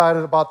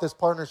excited about this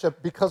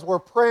partnership because we're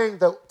praying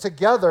that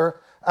together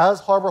as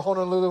Harbor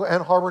Honolulu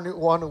and Harbor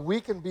Nu'uanu, we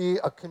can be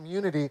a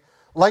community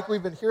like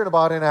we've been hearing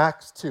about in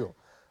Acts 2.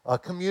 A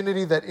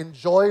community that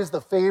enjoys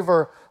the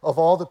favor of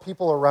all the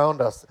people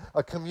around us.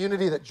 A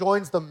community that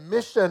joins the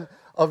mission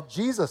of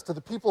Jesus to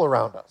the people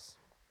around us.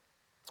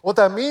 What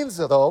that means,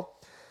 though,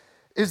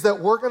 is that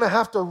we're going to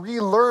have to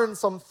relearn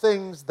some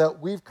things that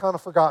we've kind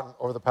of forgotten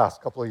over the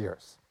past couple of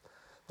years.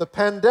 The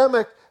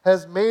pandemic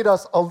has made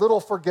us a little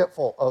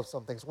forgetful of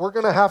some things. We're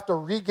going to have to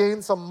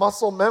regain some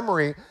muscle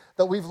memory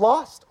that we've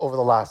lost over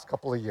the last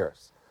couple of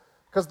years.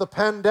 Because the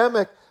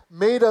pandemic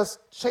made us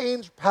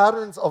change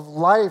patterns of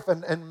life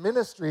and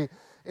ministry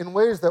in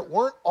ways that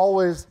weren't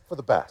always for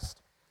the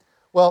best.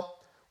 Well,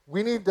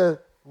 we need to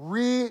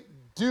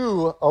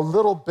redo a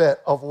little bit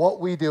of what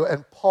we do,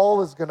 and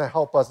Paul is going to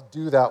help us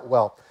do that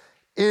well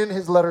in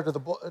his letter to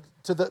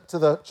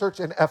the church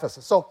in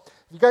Ephesus. So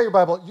if you got your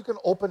Bible, you can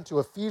open to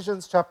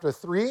Ephesians chapter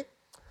 3.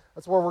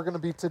 That's where we're going to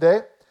be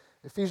today.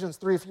 Ephesians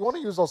 3. If you want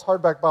to use those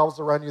hardback Bibles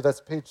around you, that's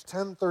page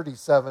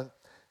 1037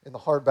 in the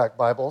hardback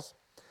Bibles.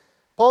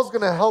 Paul's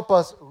going to help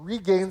us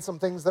regain some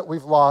things that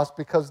we've lost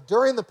because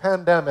during the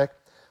pandemic,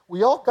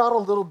 we all got a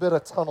little bit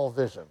of tunnel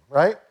vision,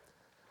 right?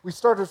 We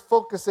started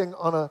focusing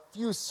on a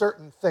few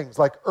certain things.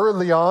 Like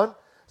early on,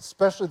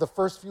 especially the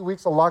first few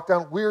weeks of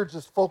lockdown, we were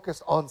just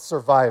focused on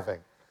surviving.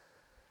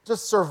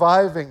 Just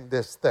surviving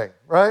this thing,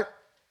 right?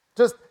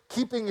 Just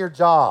keeping your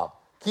job,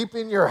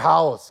 keeping your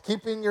house,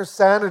 keeping your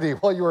sanity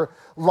while you were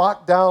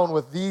locked down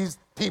with these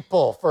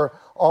people for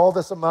all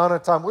this amount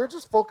of time. We were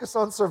just focused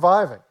on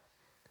surviving.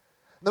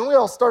 Then we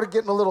all started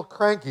getting a little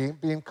cranky,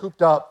 being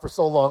cooped up for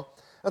so long.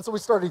 And so we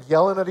started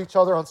yelling at each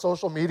other on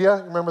social media.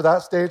 You remember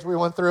that stage we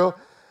went through?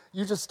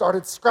 You just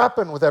started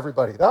scrapping with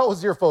everybody. That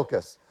was your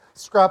focus.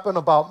 Scrapping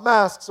about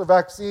masks or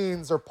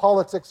vaccines or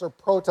politics or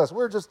protests. We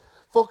were just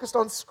focused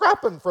on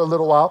scrapping for a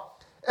little while.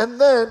 And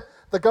then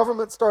the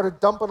government started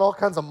dumping all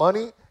kinds of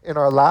money in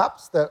our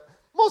laps that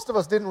most of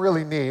us didn't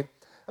really need.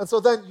 And so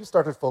then you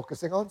started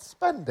focusing on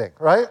spending,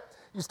 right?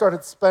 You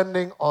started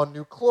spending on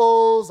new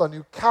clothes, a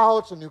new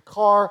couch, a new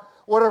car,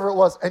 whatever it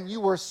was. And you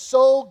were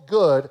so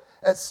good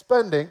at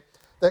spending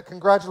that,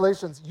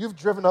 congratulations, you've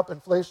driven up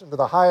inflation to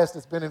the highest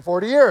it's been in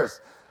 40 years.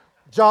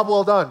 Job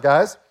well done,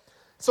 guys.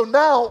 So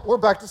now we're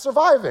back to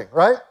surviving,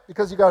 right?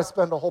 Because you got to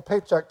spend a whole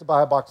paycheck to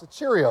buy a box of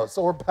Cheerios.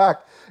 So we're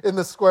back in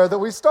the square that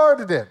we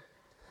started in.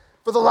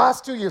 For the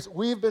last 2 years,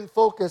 we've been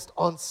focused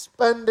on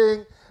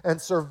spending and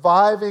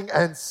surviving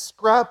and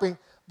scrapping.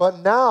 But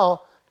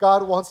now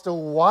God wants to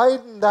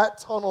widen that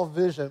tunnel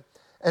vision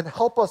and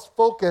help us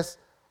focus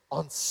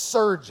on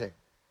surging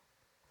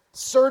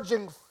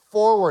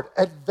forward,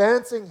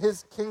 advancing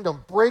his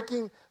kingdom,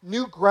 breaking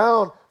new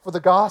ground for the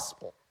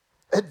gospel,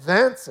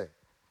 advancing.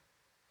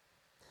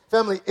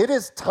 Family, it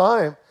is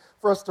time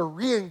for us to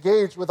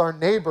re-engage with our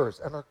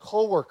neighbors and our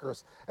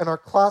coworkers and our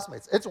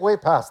classmates. It's way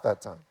past that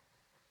time.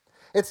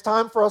 It's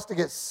time for us to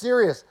get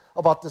serious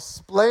about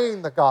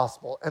displaying the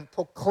gospel and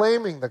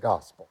proclaiming the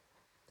gospel.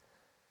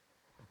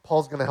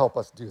 Paul's going to help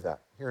us do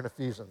that here in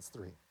Ephesians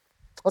 3.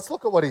 Let's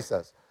look at what he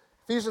says.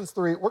 Ephesians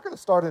 3, we're going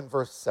to start in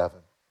verse 7.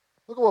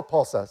 Look at what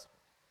Paul says.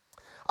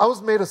 I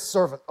was made a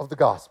servant of the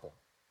gospel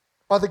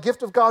by the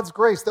gift of God's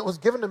grace that was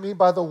given to me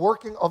by the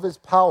working of his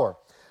power.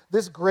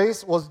 This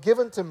grace was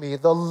given to me,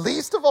 the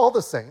least of all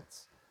the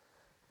saints,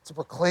 to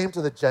proclaim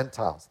to the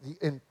Gentiles the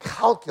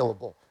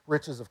incalculable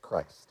riches of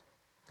Christ,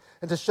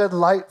 and to shed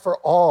light for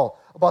all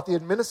about the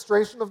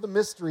administration of the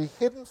mystery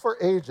hidden for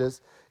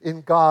ages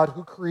in God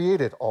who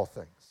created all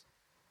things.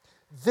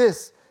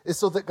 This is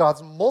so that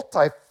God's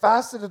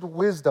multifaceted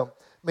wisdom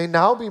may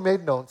now be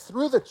made known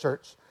through the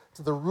church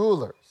to the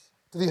rulers,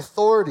 to the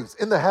authorities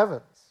in the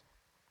heavens.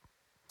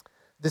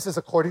 This is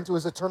according to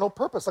his eternal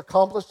purpose,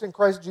 accomplished in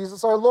Christ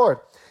Jesus our Lord.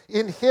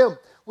 In him,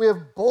 we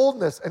have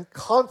boldness and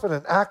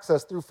confident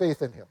access through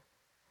faith in him.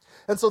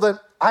 And so then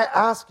I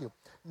ask you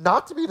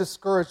not to be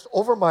discouraged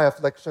over my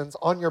afflictions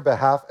on your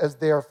behalf, as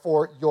they are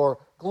for your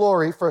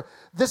glory. For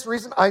this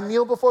reason, I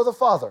kneel before the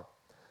Father,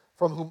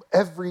 from whom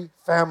every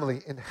family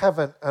in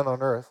heaven and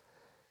on earth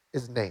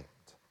is named.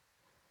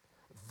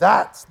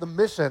 That's the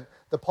mission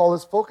that Paul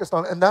is focused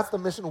on, and that's the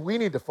mission we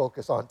need to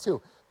focus on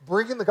too.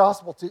 Bringing the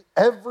gospel to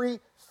every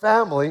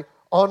family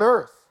on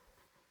earth.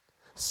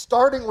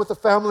 Starting with the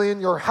family in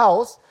your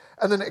house,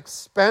 and then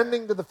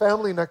expanding to the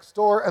family next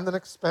door, and then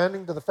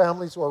expanding to the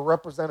families who are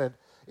represented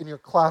in your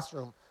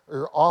classroom or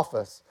your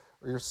office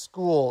or your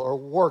school or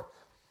work.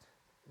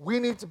 We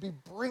need to be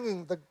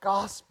bringing the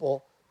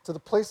gospel to the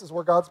places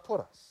where God's put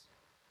us.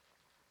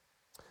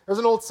 There's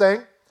an old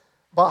saying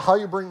about how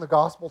you bring the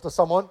gospel to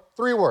someone.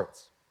 3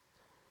 words: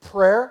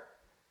 prayer,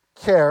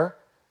 care,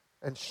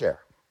 and share.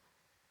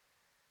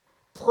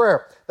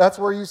 Prayer, that's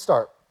where you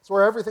start. It's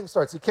where everything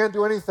starts. You can't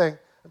do anything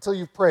until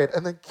you've prayed.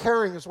 And then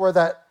caring is where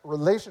that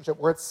relationship,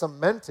 where it's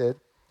cemented.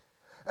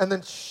 And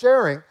then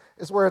sharing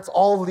is where it's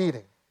all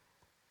leading.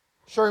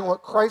 Sharing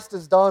what Christ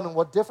has done and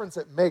what difference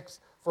it makes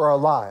for our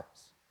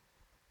lives.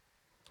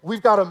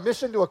 We've got a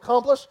mission to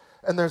accomplish,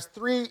 and there's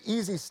 3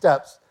 easy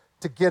steps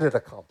to get it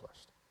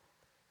accomplished.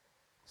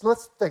 So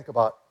let's think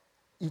about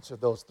each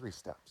of those three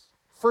steps.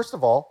 First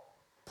of all,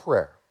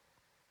 prayer.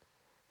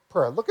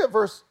 Prayer. Look at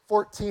verse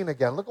 14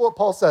 again. Look at what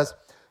Paul says.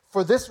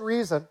 For this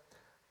reason,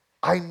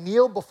 I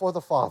kneel before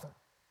the Father,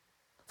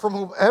 from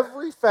whom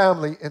every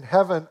family in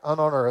heaven and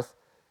on earth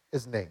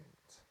is named.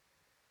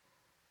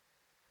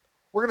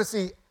 We're going to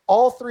see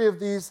all three of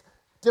these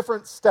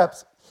different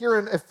steps here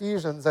in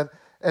Ephesians,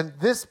 and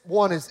this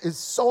one is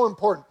so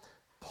important.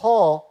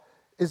 Paul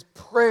is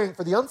praying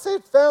for the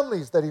unsaved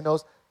families that he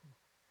knows,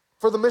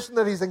 for the mission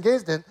that he's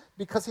engaged in,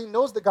 because he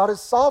knows that God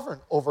is sovereign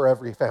over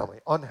every family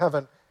on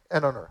heaven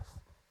and on earth.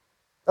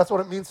 That's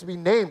what it means to be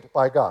named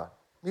by God.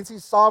 It means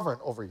he's sovereign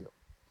over you.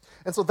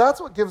 And so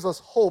that's what gives us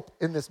hope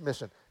in this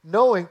mission,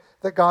 knowing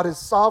that God is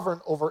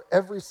sovereign over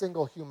every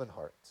single human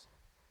heart.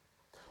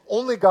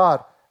 Only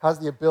God has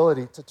the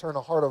ability to turn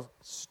a heart of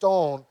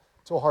stone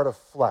to a heart of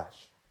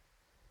flesh.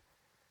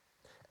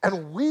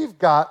 And we've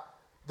got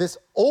this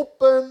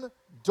open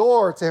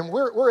door to him.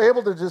 We're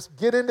able to just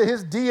get into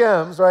his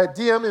DMs, right?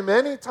 DM him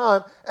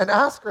anytime and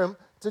ask him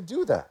to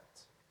do that.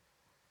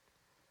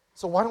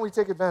 So why don't we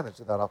take advantage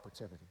of that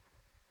opportunity?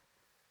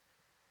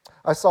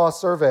 I saw a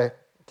survey,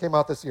 came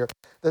out this year.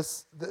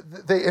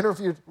 They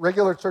interviewed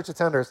regular church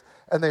attenders,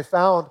 and they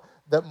found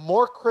that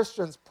more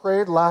Christians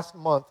prayed last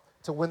month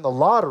to win the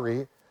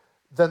lottery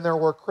than there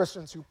were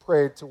Christians who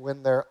prayed to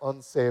win their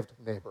unsaved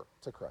neighbor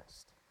to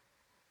Christ.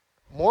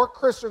 More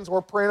Christians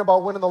were praying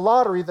about winning the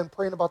lottery than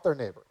praying about their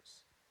neighbors.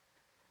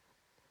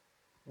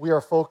 We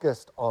are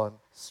focused on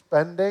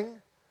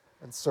spending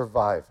and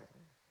surviving.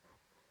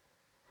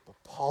 But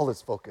Paul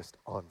is focused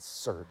on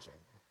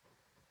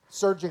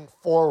surging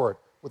forward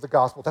with the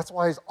gospel. That's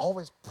why he's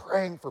always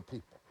praying for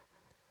people.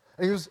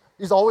 And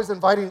he's always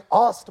inviting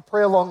us to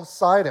pray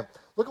alongside him.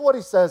 Look at what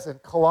he says in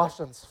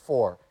Colossians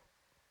 4.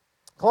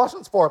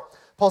 Colossians 4,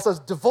 Paul says,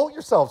 devote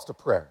yourselves to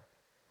prayer.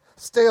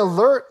 Stay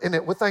alert in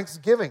it with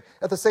thanksgiving.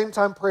 At the same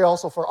time, pray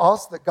also for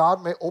us that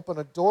God may open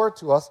a door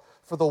to us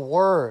for the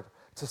word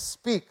to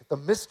speak the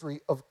mystery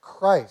of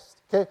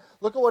Christ. Okay,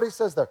 look at what he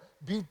says there.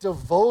 Be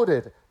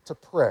devoted to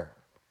prayer.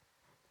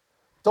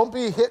 Don't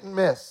be hit and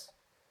miss.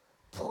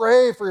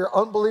 Pray for your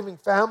unbelieving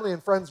family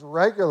and friends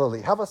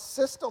regularly. Have a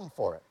system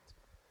for it.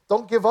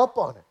 Don't give up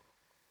on it.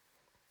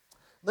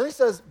 Then he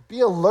says,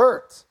 be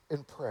alert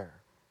in prayer.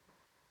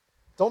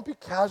 Don't be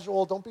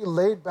casual. Don't be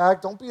laid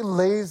back. Don't be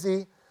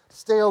lazy.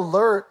 Stay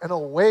alert and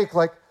awake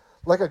like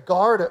a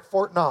guard at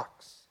Fort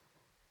Knox.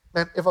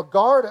 Man, if a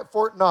guard at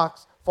Fort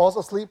Knox falls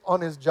asleep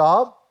on his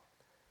job,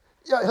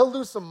 yeah, he'll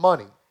lose some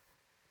money.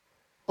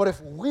 But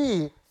if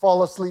we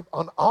fall asleep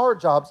on our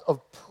jobs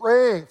of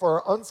praying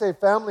for our unsaved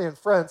family and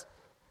friends,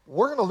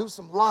 we're going to lose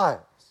some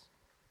lives.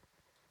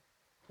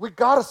 We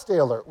got to stay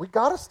alert. We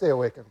got to stay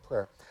awake in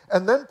prayer.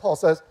 And then Paul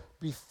says,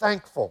 be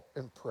thankful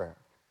in prayer.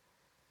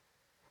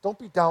 Don't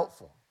be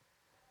doubtful.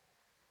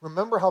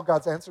 Remember how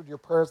God's answered your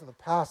prayers in the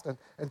past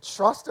and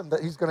trust him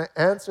that he's going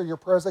to answer your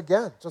prayers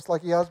again, just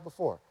like he has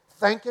before.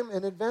 Thank him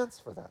in advance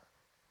for that.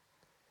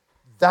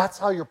 That's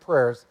how your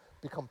prayers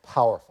become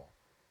powerful.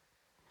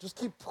 Just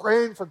keep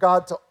praying for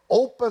God to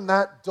open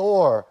that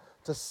door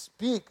to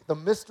speak the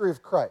mystery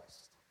of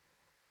Christ.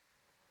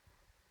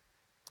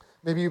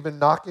 Maybe you've been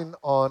knocking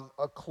on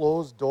a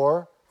closed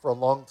door for a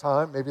long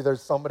time. Maybe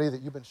there's somebody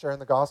that you've been sharing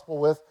the gospel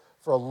with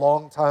for a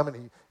long time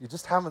and you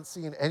just haven't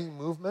seen any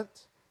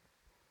movement.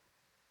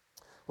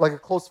 Like a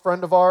close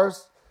friend of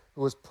ours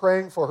who was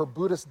praying for her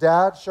Buddhist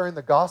dad, sharing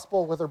the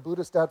gospel with her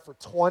Buddhist dad for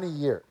 20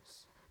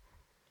 years.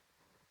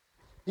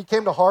 He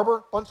came to Harbor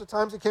a bunch of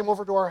times. He came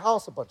over to our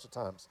house a bunch of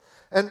times.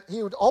 And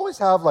he would always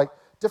have like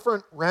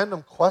different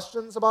random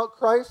questions about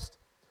Christ,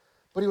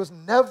 but he was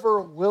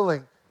never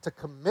willing to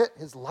commit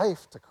his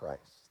life to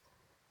Christ.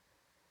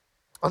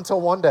 Until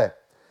one day,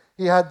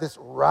 he had this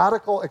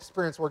radical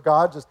experience where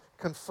God just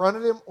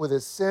confronted him with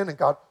his sin and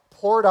God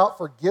poured out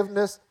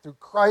forgiveness through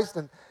Christ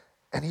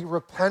and he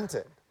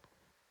repented.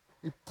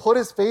 He put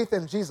his faith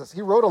in Jesus.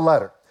 He wrote a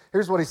letter.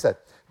 Here's what he said.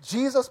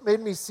 Jesus made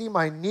me see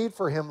my need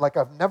for him like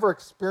I've never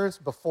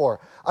experienced before.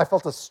 I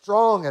felt a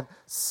strong and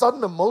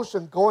sudden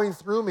emotion going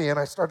through me, and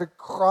I started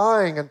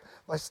crying, and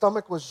my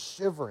stomach was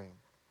shivering.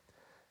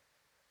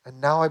 And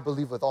now I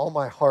believe with all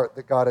my heart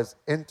that God has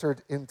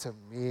entered into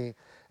me,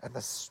 and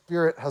the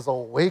Spirit has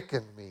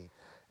awakened me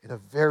in a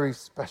very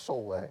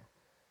special way.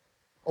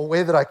 A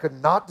way that I could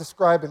not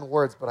describe in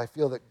words, but I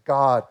feel that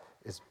God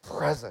is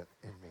present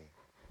in me.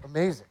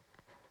 Amazing.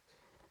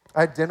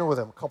 I had dinner with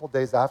him a couple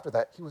days after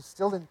that. He was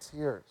still in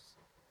tears,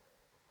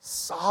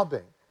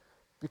 sobbing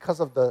because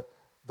of the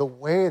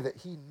way that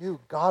he knew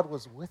God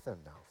was with him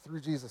now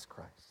through Jesus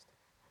Christ.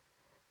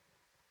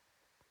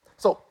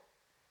 So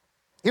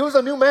he was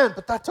a new man,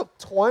 but that took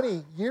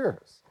 20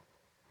 years.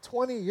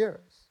 20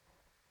 years.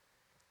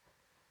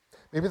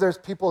 Maybe there's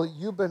people that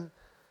you've been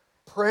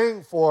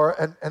praying for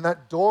and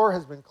that door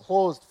has been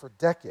closed for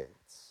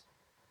decades.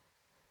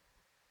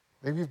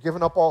 Maybe you've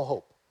given up all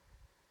hope.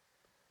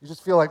 You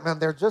just feel like, man,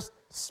 they're just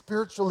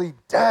spiritually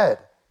dead.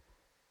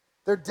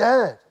 They're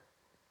dead.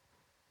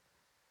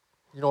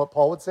 You know what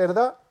Paul would say to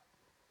that?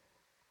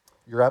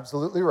 You're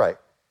absolutely right.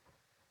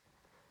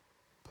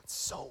 But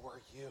so were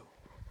you.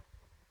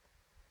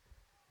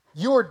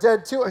 You were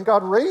dead too, and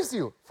God raised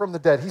you from the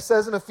dead. He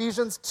says in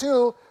Ephesians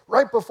 2,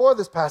 right before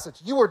this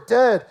passage, you were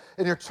dead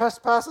in your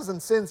trespasses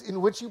and sins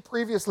in which you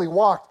previously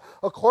walked,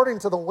 according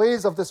to the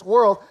ways of this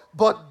world.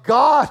 But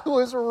God, who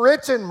is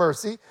rich in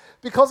mercy,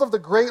 because of the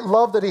great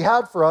love that he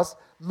had for us,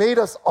 made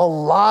us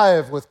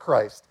alive with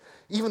Christ,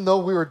 even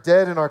though we were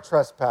dead in our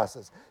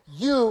trespasses.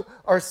 You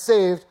are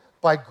saved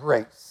by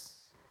grace.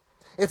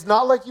 It's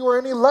not like you are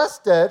any less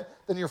dead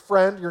than your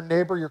friend, your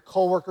neighbor, your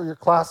coworker, your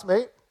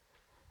classmate.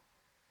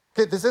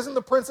 Okay, this isn't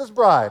The Princess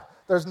Bride.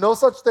 There's no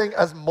such thing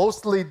as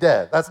mostly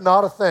dead. That's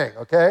not a thing,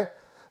 okay?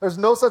 There's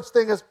no such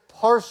thing as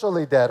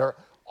partially dead or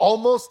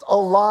almost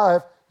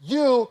alive.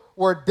 You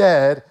were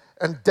dead,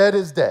 and dead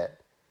is dead.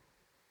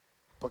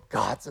 But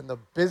God's in the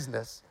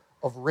business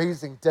of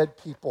raising dead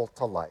people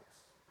to life.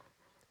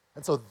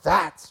 And so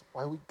that's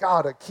why we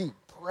gotta keep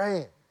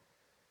praying.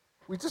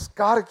 We just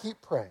gotta keep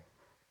praying.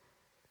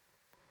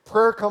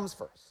 Prayer comes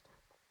first.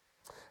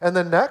 And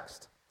then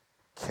next,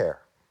 care.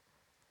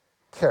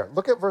 Care.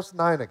 Look at verse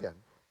 9 again.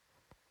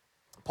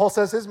 Paul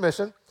says his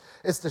mission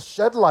is to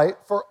shed light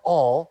for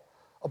all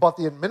about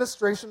the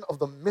administration of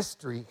the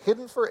mystery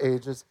hidden for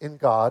ages in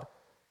God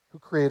who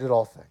created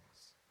all things.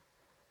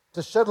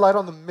 To shed light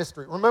on the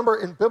mystery. Remember,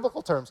 in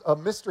biblical terms, a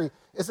mystery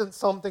isn't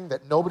something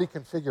that nobody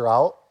can figure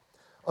out.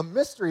 A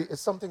mystery is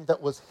something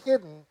that was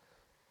hidden,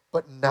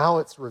 but now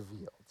it's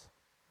revealed.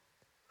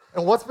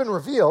 And what's been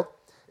revealed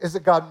is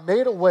that God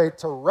made a way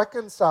to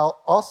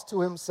reconcile us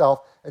to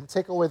himself and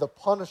take away the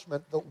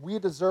punishment that we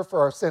deserve for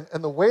our sin.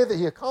 And the way that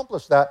he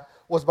accomplished that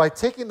was by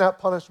taking that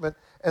punishment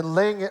and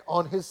laying it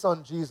on his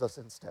son Jesus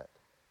instead.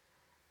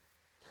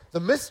 The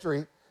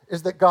mystery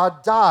is that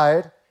God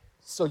died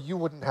so you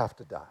wouldn't have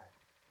to die.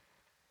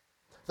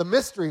 The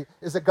mystery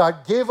is that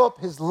God gave up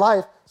his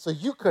life so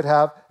you could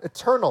have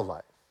eternal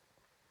life.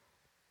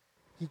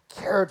 He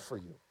cared for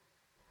you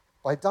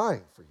by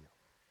dying for you.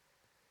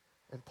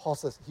 And Paul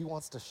says he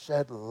wants to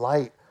shed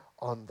light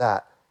on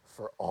that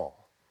for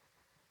all.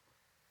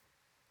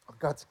 On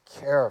God's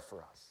care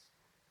for us.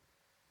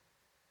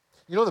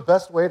 You know the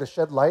best way to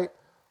shed light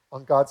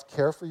on God's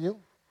care for you?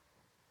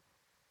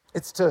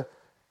 It's to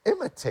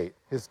imitate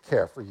his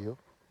care for you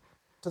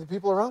to the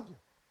people around you.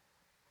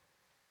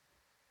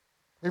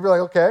 You'd be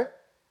like, okay,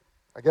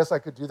 I guess I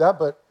could do that,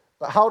 but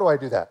how do I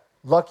do that?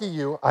 Lucky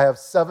you, I have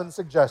 7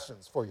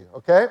 suggestions for you,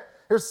 okay?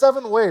 Here's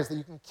 7 ways that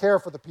you can care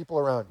for the people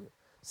around you.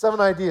 7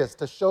 ideas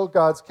to show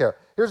God's care.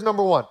 Here's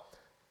number 1.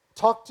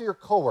 Talk to your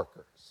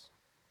coworkers.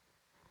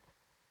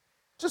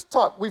 Just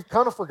talk. We've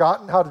kind of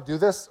forgotten how to do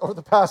this over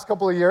the past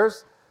couple of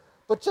years,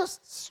 but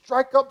just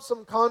strike up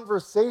some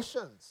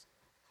conversations.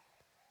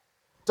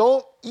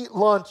 Don't eat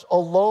lunch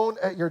alone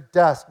at your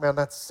desk, man.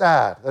 That's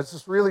sad. That's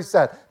just really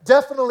sad.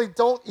 Definitely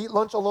don't eat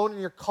lunch alone in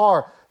your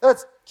car.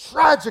 That's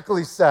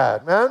tragically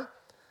sad, man.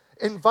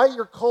 Invite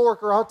your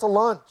coworker out to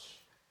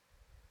lunch.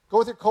 Go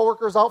with your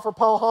coworkers out for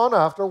pauhana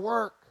after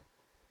work.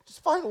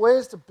 Just find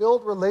ways to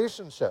build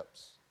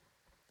relationships.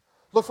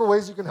 Look for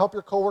ways you can help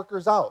your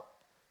coworkers out.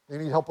 They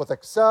need help with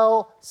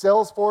Excel,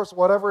 Salesforce,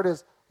 whatever it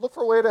is. Look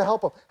for a way to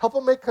help them. Help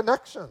them make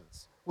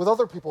connections with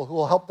other people who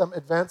will help them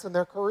advance in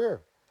their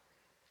career.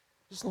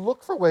 Just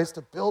look for ways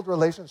to build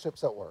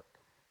relationships at work.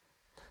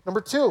 Number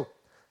 2,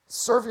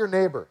 serve your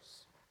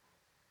neighbors.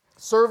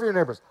 Serve your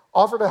neighbors.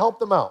 Offer to help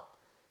them out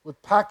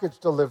with package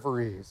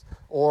deliveries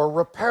or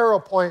repair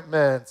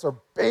appointments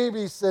or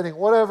babysitting,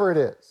 whatever it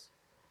is.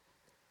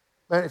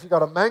 Man, if you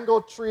got a mango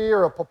tree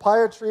or a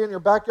papaya tree in your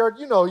backyard,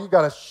 you know you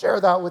got to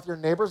share that with your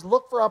neighbors.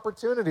 Look for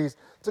opportunities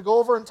to go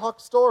over and talk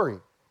story.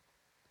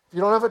 If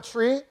you don't have a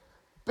tree,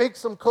 bake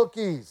some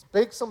cookies,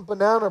 bake some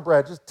banana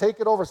bread. Just take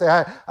it over. Say,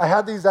 I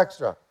had these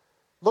extra.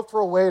 Look for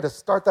a way to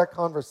start that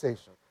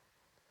conversation.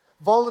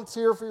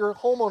 Volunteer for your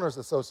homeowners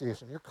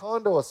association, your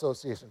condo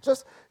association.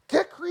 Just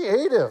get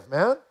creative,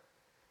 man.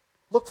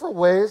 Look for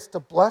ways to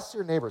bless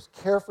your neighbors,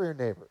 care for your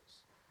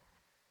neighbors.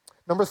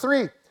 Number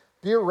 3,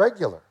 be a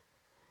regular.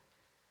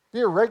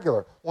 Be a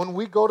regular. When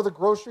we go to the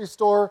grocery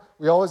store,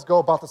 we always go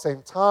about the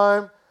same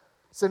time.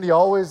 Cindy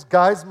always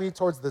guides me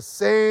towards the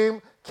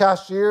same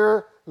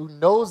cashier who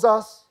knows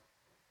us.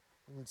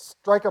 And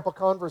strike up a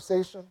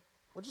conversation.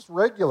 We're just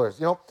regulars.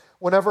 You know,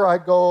 whenever I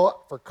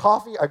go for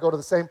coffee, I go to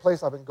the same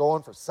place I've been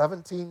going for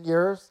 17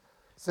 years.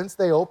 Since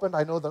they opened,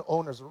 I know the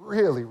owners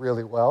really,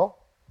 really well.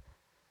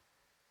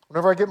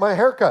 Whenever I get my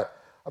haircut,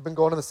 I've been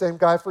going to the same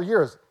guy for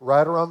years,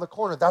 right around the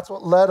corner. That's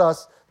what led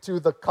us to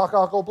the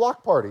Kakako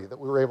block party that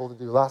we were able to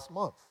do last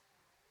month.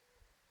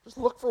 Just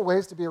look for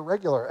ways to be a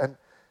regular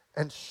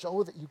and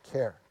show that you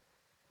care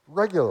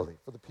regularly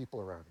for the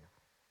people around you.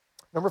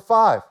 Number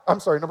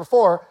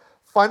 4,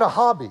 find a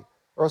hobby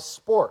or a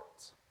sport.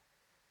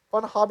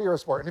 Find a hobby or a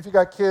sport. And if you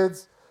got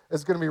kids,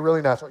 it's going to be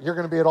really natural. You're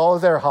going to be at all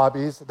of their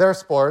hobbies, their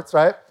sports,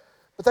 right?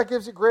 But that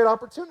gives you great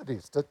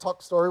opportunities to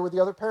talk story with the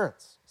other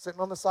parents, sitting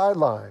on the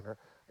sideline or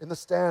in the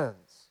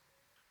stands.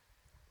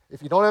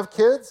 If you don't have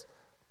kids,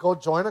 go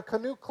join a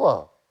canoe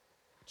club,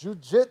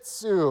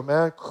 jiu-jitsu,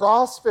 man,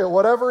 CrossFit,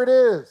 whatever it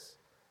is.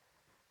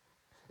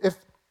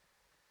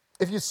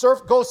 If you surf,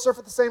 go surf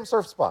at the same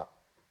surf spot.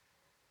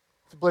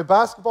 If you play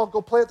basketball,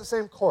 go play at the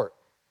same court.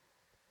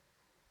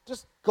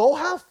 Just go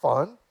have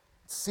fun,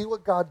 see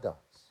what God does.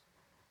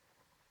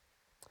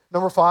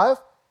 Number 5,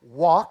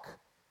 walk,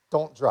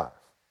 don't drive.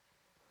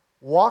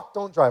 Walk,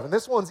 don't drive. And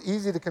this one's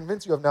easy to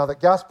convince you of now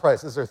that gas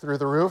prices are through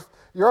the roof.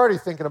 You're already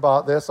thinking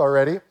about this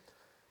already.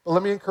 But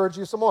let me encourage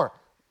you some more.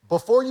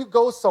 Before you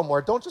go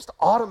somewhere, don't just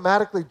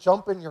automatically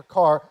jump in your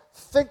car.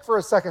 Think for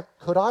a second,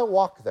 could I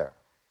walk there?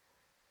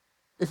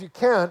 If you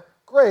can,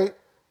 great.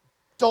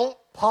 Don't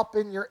pop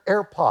in your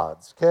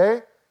AirPods,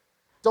 okay?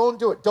 Don't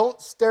do it. Don't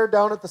stare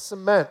down at the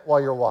cement while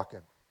you're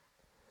walking.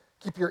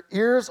 Keep your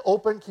ears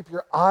open, keep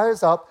your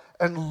eyes up,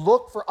 and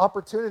look for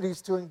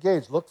opportunities to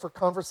engage. Look for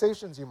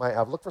conversations you might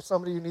have. Look for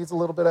somebody who needs a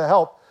little bit of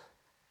help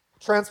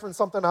transferring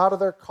something out of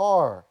their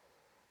car.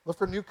 Look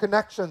for new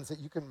connections that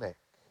you can make.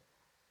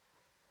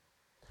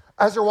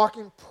 As you're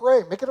walking,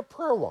 pray. Make it a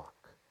prayer walk.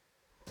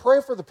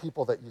 Pray for the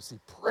people that you see.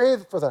 Pray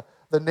for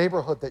the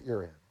neighborhood that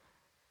you're in.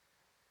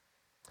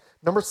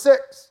 Number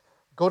 6,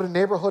 go to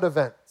neighborhood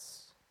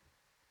events.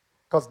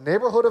 Because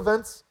neighborhood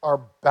events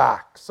are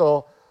back.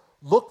 So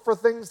look for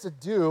things to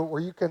do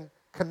where you can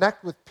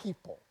connect with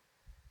people.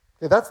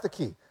 Okay, that's the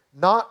key.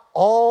 Not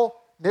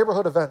all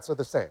neighborhood events are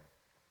the same.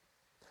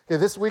 Okay,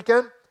 this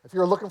weekend, if you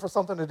were looking for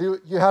something to do,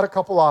 you had a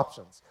couple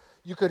options.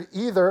 You could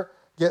either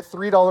get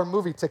 $3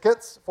 movie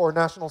tickets for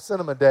National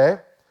Cinema Day,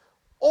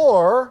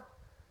 or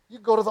you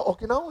go to the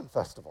Okinawan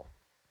Festival.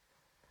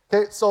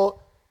 Okay,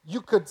 so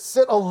you could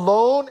sit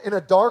alone in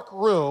a dark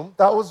room.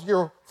 That was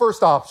your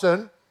first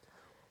option.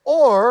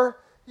 Or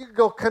you could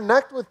go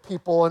connect with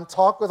people and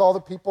talk with all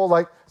the people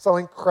like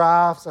selling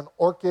crafts and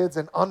orchids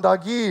and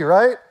andagi,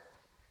 right?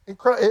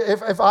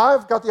 If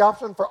I've got the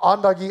option for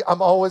andagi,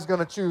 I'm always going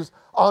to choose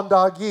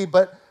andagi.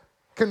 But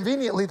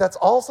conveniently, that's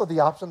also the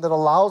option that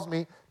allows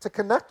me to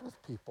connect with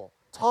people,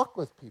 talk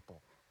with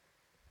people.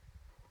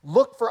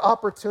 Look for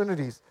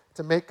opportunities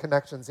to make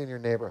connections in your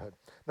neighborhood.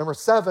 Number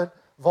 7,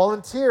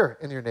 volunteer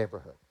in your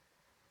neighborhood.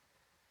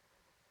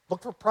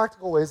 Look for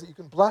practical ways that you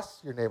can bless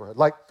your neighborhood.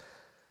 Like,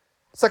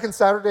 second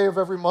Saturday of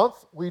every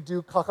month, we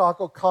do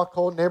Kakako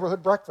Kako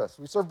neighborhood breakfast.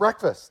 We serve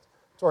breakfast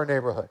to our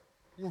neighborhood.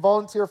 You can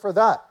volunteer for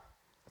that.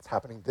 It's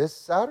happening this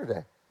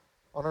Saturday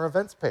on our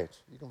events page.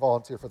 You can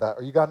volunteer for that.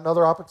 Or you got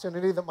another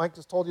opportunity that Mike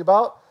just told you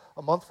about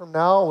a month from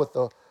now with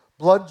the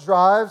blood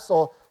drive.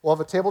 So we'll have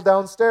a table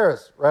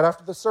downstairs right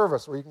after the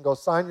service where you can go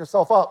sign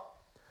yourself up.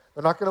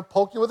 They're not going to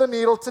poke you with a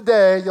needle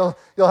today. You'll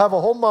have a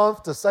whole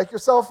month to psych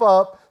yourself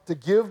up, to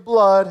give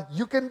blood.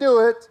 You can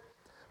do it.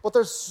 But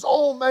there's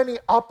so many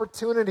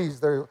opportunities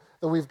there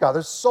that we've got.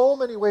 There's so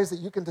many ways that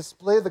you can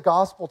display the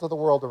gospel to the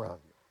world around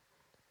you.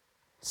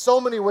 So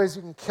many ways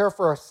you can care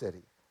for our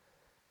city.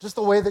 Just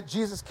the way that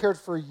Jesus cared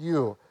for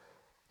you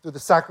through the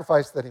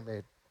sacrifice that he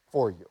made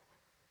for you.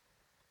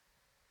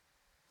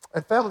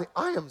 And family,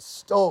 I am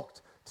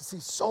stoked to see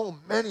so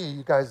many of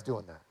you guys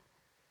doing that.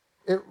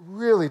 It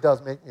really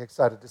does make me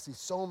excited to see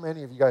so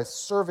many of you guys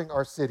serving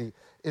our city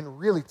in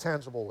really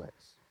tangible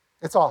ways.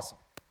 It's awesome.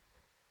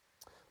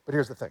 But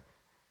here's the thing.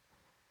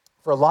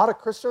 For a lot of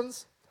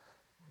Christians,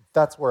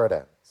 that's where it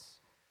ends.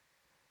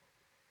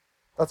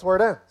 That's where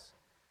it ends.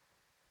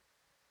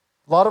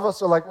 A lot of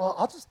us are like, well,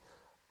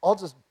 I'll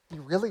just be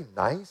really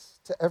nice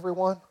to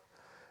everyone,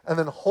 and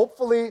then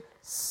hopefully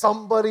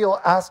somebody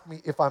will ask me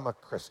if I'm a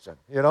Christian,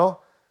 you know?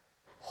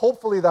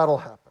 Hopefully that'll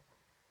happen.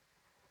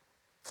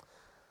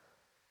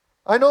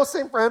 I know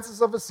St.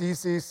 Francis of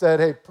Assisi said,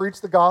 hey,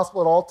 preach the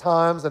gospel at all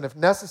times, and if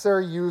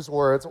necessary, use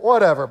words,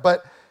 whatever.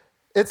 But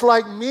it's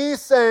like me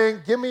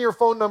saying, give me your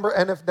phone number,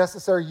 and if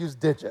necessary, use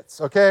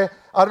digits, okay?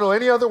 I don't know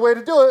any other way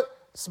to do it.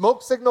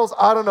 Smoke signals,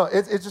 I don't know.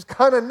 It's just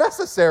kind of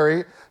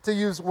necessary to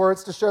use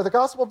words to share the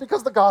gospel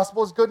because the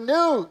gospel is good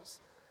news.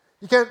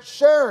 You can't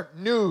share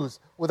news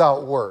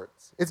without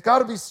words. It's got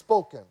to be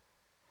spoken.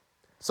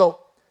 So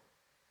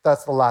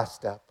that's the last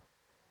step.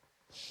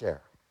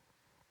 Share.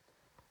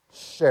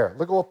 Share.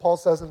 Look at what Paul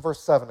says in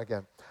verse 7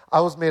 again. I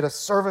was made a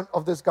servant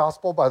of this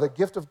gospel by the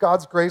gift of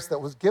God's grace that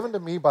was given to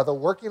me by the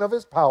working of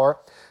his power.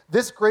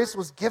 This grace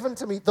was given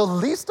to me, the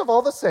least of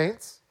all the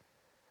saints,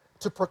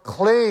 to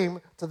proclaim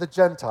to the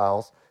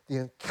Gentiles the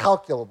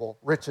incalculable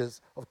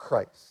riches of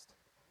Christ.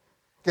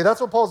 Okay,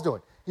 that's what Paul's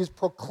doing. He's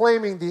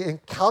proclaiming the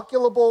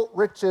incalculable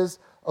riches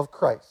of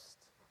Christ.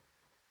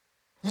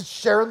 He's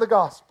sharing the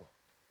gospel.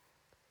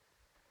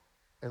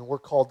 And we're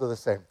called to the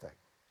same thing.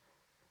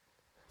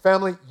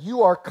 Family,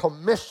 you are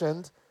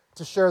commissioned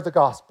to share the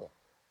gospel.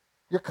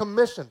 You're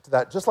commissioned to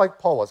that, just like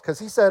Paul was, because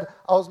he said,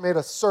 I was made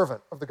a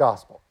servant of the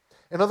gospel.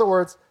 In other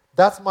words,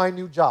 that's my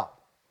new job.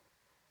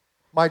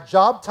 My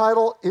job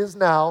title is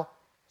now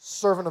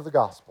servant of the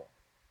gospel.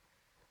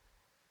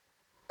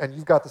 And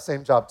you've got the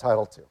same job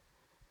title too.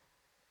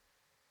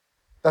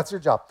 That's your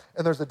job.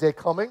 And there's a day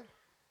coming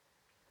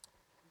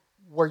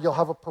where you'll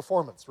have a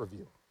performance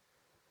review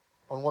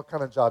on what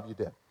kind of job you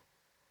did.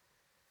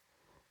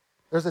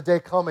 There's a day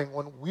coming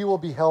when we will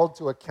be held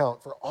to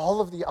account for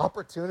all of the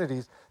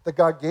opportunities that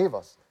God gave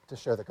us to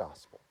share the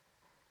gospel.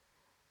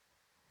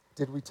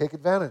 Did we take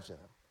advantage of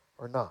them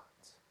or not?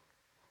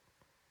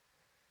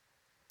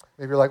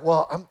 Maybe you're like,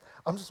 well,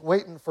 I'm just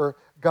waiting for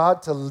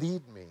God to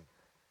lead me,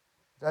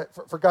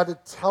 for God to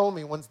tell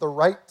me when's the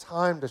right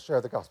time to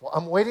share the gospel.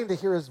 I'm waiting to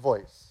hear his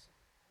voice.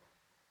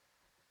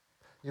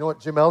 You know what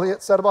Jim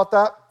Elliot said about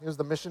that? He was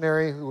the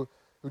missionary who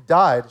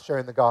died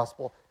sharing the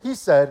gospel. He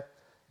said,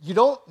 you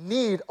don't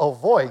need a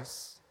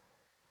voice,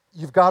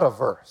 you've got a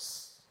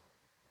verse.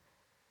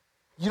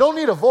 You don't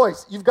need a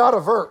voice, you've got a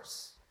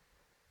verse.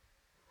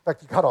 In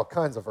fact, you got all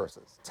kinds of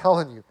verses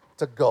telling you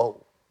to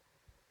go.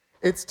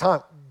 It's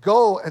time.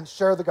 Go and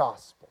share the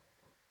gospel.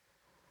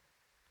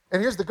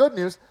 And here's the good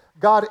news.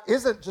 God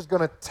isn't just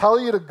going to tell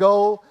you to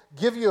go,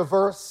 give you a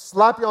verse,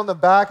 slap you on the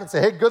back, and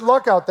say, hey, good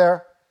luck out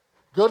there.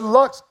 Good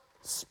luck,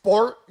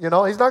 sport. He's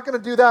not going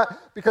to do that,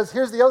 because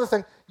here's the other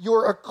thing.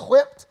 You're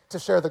equipped to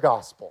share the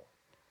gospel.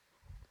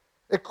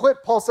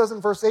 Equipped, Paul says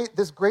in verse 8,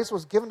 this grace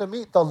was given to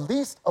me, the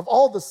least of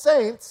all the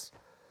saints,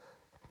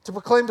 to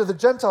proclaim to the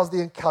Gentiles the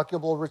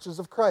incalculable riches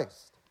of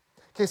Christ.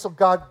 Okay, so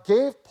God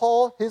gave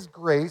Paul his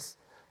grace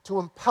to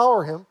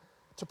empower him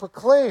to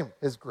proclaim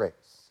his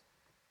grace.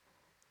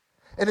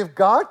 And if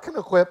God can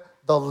equip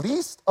the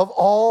least of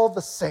all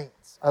the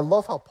saints, I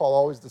love how Paul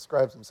always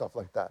describes himself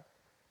like that.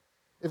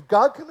 If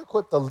God can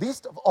equip the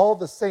least of all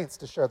the saints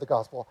to share the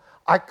gospel,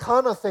 I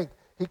kind of think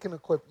he can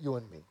equip you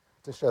and me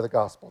to share the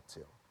gospel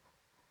too.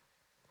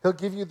 He'll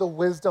give you the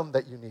wisdom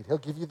that you need. He'll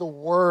give you the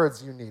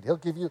words you need. He'll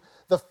give you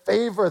the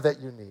favor that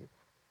you need.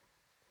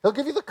 He'll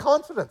give you the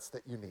confidence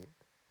that you need.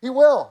 He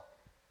will.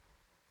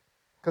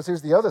 Because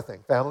here's the other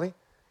thing, family.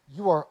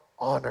 You are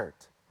honored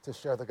to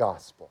share the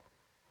gospel.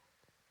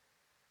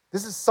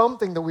 This is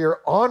something that we are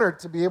honored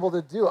to be able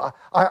to do.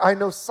 I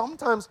know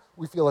sometimes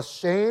we feel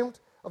ashamed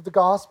of the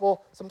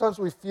gospel. Sometimes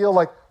we feel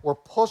like we're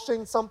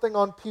pushing something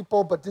on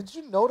people. But did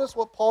you notice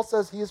what Paul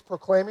says he is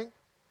proclaiming?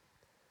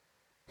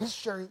 He's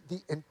sharing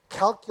the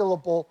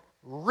incalculable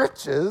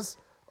riches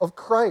of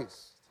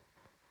Christ.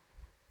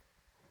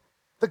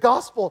 The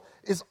gospel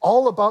is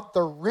all about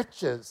the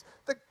riches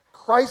that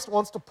Christ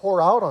wants to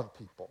pour out on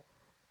people.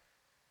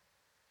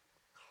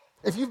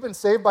 If you've been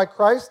saved by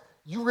Christ,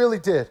 you really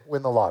did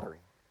win the lottery.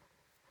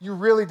 You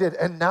really did.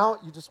 And now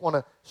you just want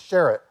to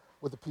share it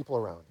with the people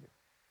around you.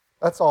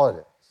 That's all it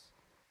is.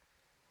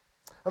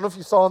 I don't know if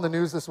you saw in the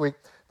news this week,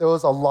 there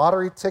was a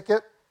lottery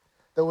ticket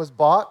that was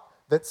bought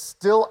that's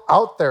still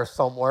out there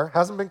somewhere,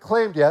 hasn't been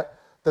claimed yet,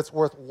 that's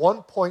worth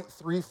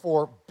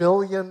 $1.34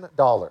 billion.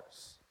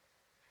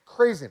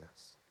 Craziness.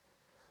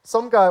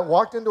 Some guy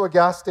walked into a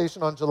gas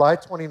station on July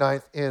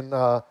 29th in,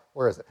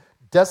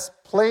 Des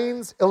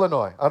Plaines,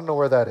 Illinois. I don't know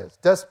where that is.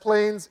 Des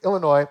Plaines,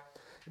 Illinois.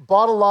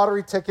 Bought a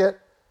lottery ticket,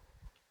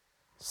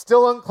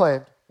 still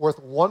unclaimed,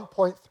 worth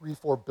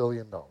 $1.34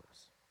 billion.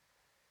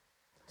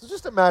 So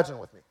just imagine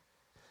with me.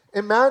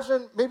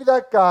 Imagine maybe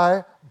that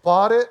guy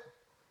bought it,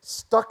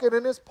 stuck it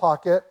in his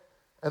pocket,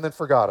 and then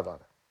forgot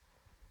about it.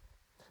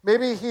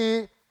 Maybe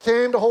he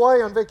came to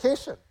Hawaii on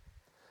vacation.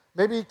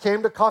 Maybe he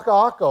came to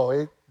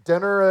Kaka'ako, ate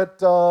dinner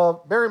at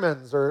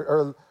Merriman's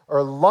or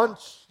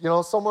lunch,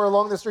 somewhere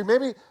along the street.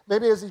 Maybe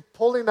as he's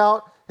pulling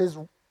out his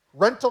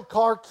rental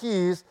car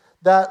keys,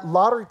 that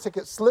lottery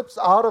ticket slips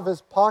out of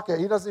his pocket.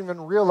 He doesn't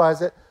even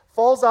realize it,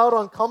 falls out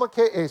on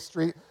Kamakee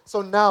Street.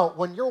 So now,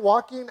 when you're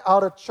walking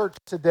out of church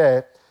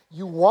today,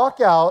 you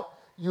walk out,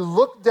 you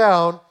look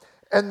down,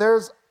 and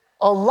there's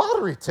a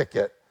lottery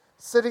ticket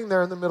sitting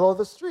there in the middle of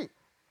the street.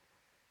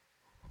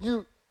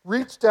 You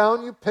reach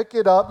down, you pick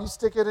it up, you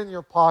stick it in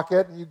your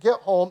pocket, and you get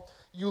home,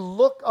 you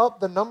look up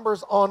the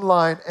numbers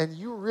online, and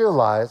you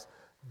realize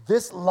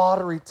this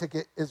lottery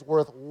ticket is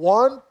worth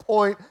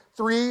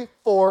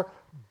 $1.34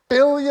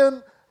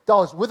 billion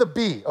with a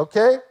B,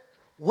 okay?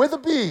 With a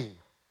B.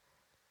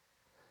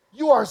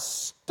 You are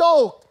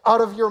stoked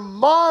out of your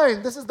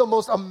mind. This is the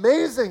most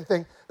amazing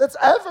thing that's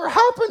ever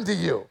happened to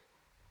you.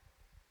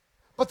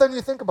 But then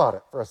you think about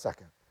it for a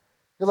second.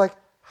 You're like,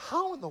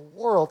 how in the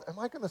world am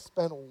I going to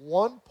spend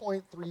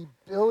 $1.3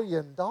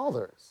 billion?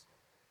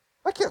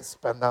 I can't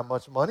spend that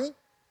much money.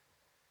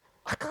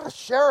 I got to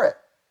share it.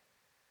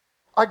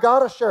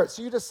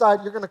 So you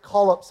decide you're going to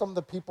call up some of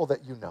the people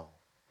that you know.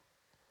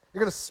 You're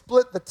going to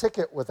split the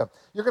ticket with them.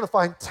 You're going to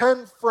find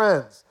 10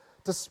 friends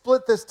to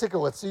split this ticket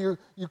with. So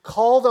you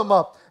call them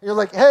up, and you're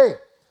like, hey,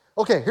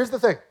 okay, here's the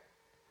thing.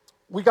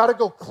 We got to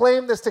go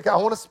claim this ticket. I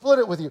want to split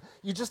it with you.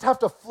 You just have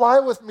to fly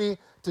with me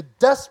to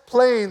Des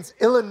Plaines,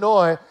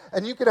 Illinois,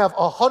 and you can have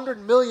 $100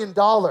 million.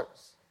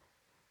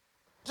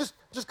 Just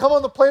come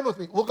on the plane with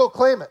me. We'll go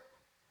claim it.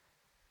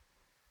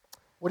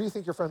 What do you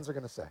think your friends are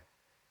going to say?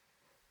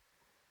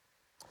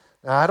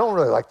 Nah, I don't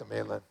really like the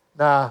mainland.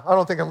 Nah, I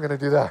don't think I'm going to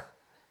do that.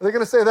 Are they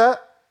going to say that?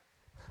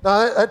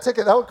 No, that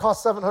ticket, that would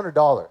cost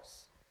 $700.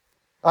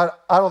 I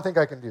don't think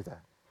I can do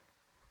that.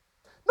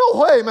 No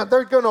way, man.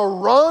 They're going to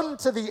run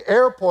to the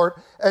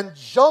airport and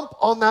jump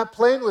on that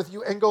plane with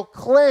you and go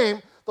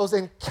claim those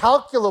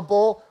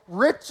incalculable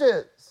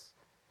riches.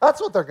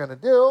 That's what they're going to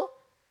do.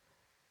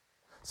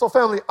 So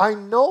family, I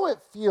know it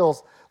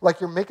feels like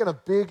you're making a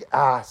big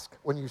ask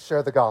when you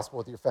share the gospel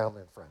with your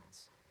family and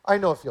friends. I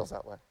know it feels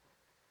that way.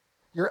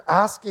 You're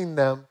asking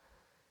them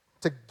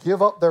to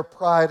give up their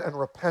pride and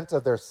repent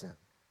of their sin.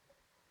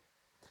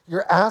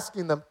 You're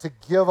asking them to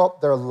give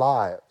up their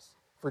lives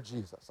for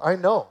Jesus. I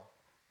know.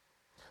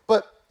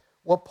 But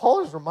what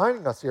Paul is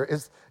reminding us here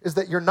is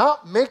that you're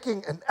not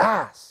making an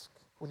ask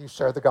when you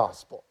share the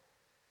gospel.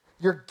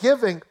 You're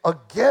giving a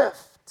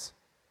gift,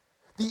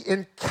 the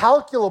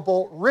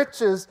incalculable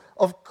riches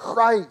of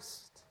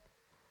Christ.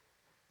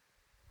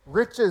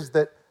 Riches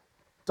that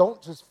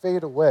don't just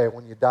fade away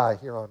when you die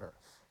here on earth.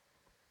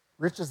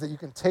 Riches that you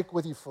can take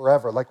with you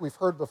forever, like we've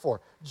heard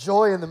before.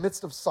 Joy in the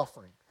midst of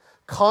suffering,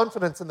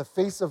 confidence in the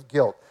face of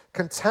guilt,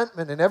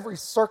 contentment in every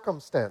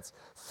circumstance,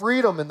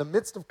 freedom in the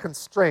midst of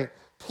constraint,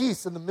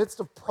 peace in the midst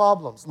of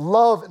problems,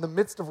 love in the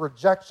midst of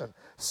rejection,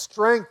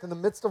 strength in the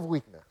midst of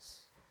weakness.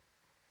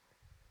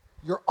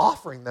 You're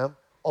offering them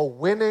a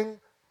winning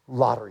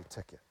lottery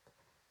ticket.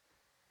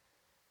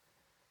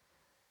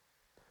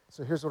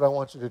 So here's what I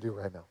want you to do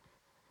right now.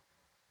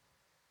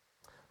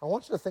 I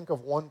want you to think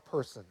of one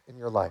person in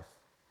your life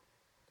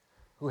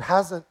who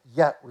hasn't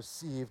yet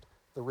received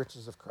the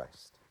riches of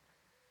Christ.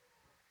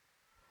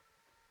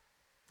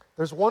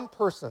 There's one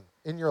person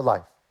in your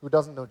life who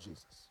doesn't know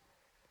Jesus.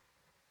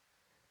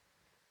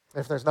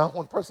 If there's not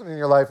one person in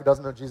your life who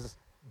doesn't know Jesus,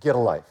 get a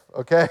life,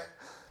 okay?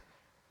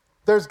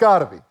 There's got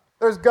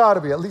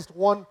to be at least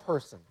one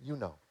person you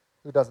know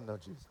who doesn't know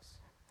Jesus.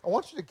 I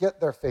want you to get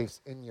their face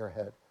in your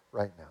head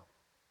right now.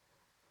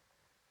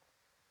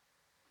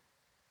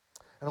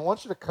 And I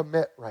want you to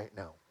commit right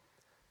now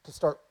to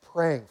start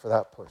praying for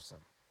that person.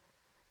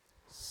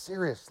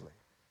 Seriously,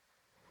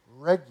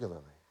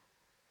 regularly.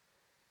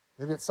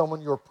 Maybe it's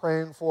someone you were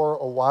praying for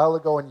a while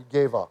ago and you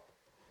gave up.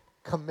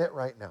 Commit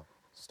right now.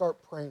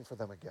 Start praying for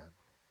them again.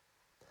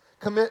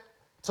 Commit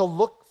to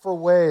look for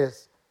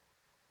ways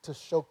to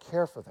show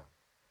care for them,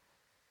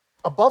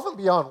 above and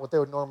beyond what they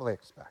would normally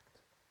expect.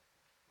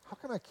 How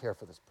can I care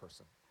for this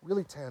person?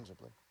 Really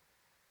tangibly.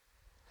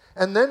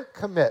 And then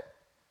commit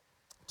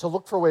to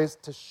look for ways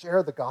to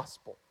share the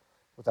gospel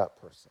with that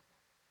person.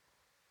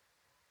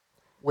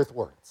 With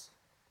words.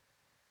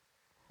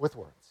 With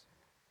words.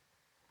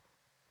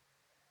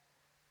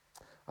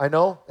 I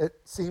know it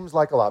seems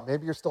like a lot.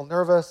 Maybe you're still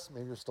nervous.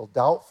 Maybe you're still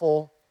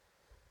doubtful.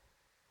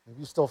 Maybe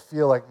you still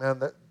feel like, man,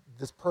 that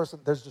this person,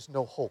 there's just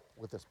no hope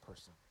with this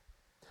person.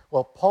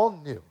 Well,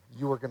 Paul knew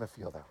you were going to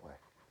feel that way.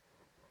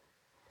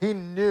 He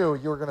knew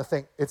you were going to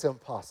think it's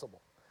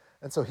impossible.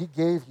 And so he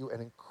gave you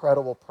an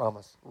incredible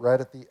promise right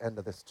at the end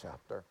of this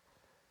chapter.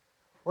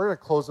 We're going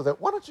to close with it.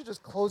 Why don't you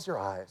just close your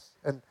eyes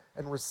and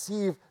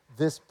receive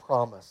this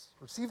promise,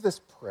 receive this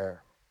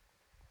prayer.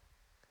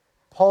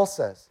 Paul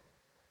says,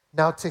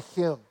 now to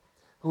him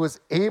who is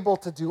able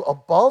to do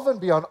above and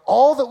beyond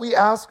all that we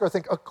ask or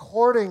think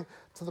according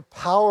to the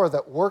power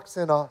that works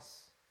in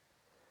us,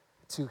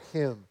 to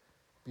him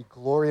be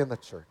glory in the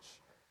church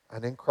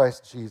and in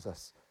Christ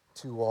Jesus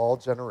to all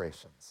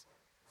generations,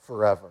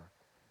 forever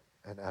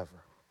and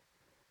ever.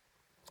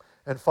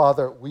 And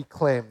Father, we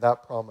claim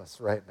that promise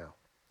right now,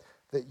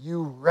 that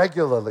you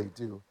regularly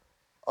do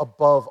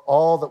above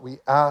all that we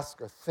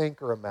ask or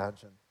think or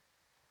imagine.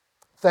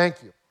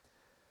 Thank you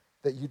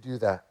that you do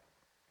that.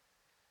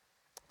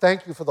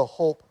 Thank you for the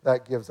hope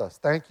that gives us.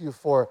 Thank you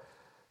for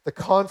the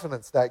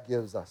confidence that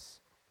gives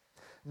us.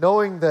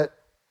 Knowing that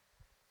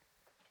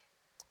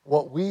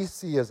what we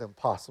see as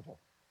impossible,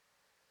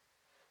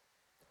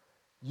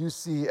 you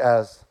see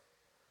as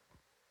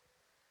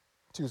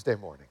Tuesday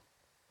morning.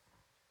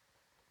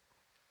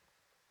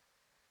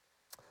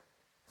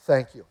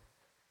 Thank you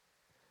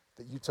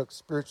that you took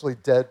spiritually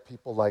dead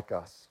people like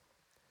us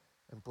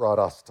and brought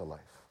us to life.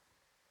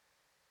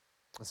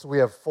 And so we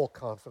have full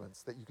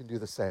confidence that you can do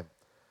the same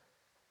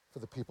for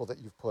the people that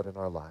you've put in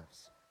our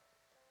lives.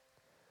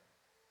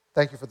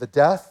 Thank you for the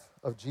death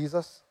of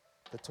Jesus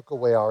that took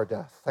away our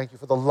death. Thank you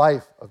for the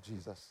life of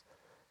Jesus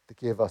that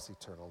gave us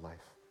eternal life.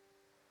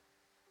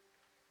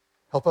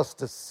 Help us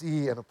to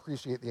see and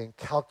appreciate the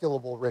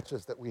incalculable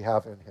riches that we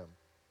have in him.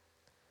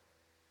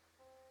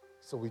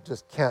 So we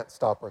just can't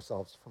stop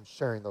ourselves from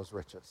sharing those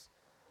riches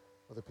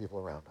with the people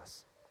around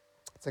us.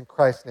 It's in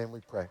Christ's name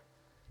we pray.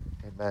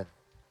 Amen.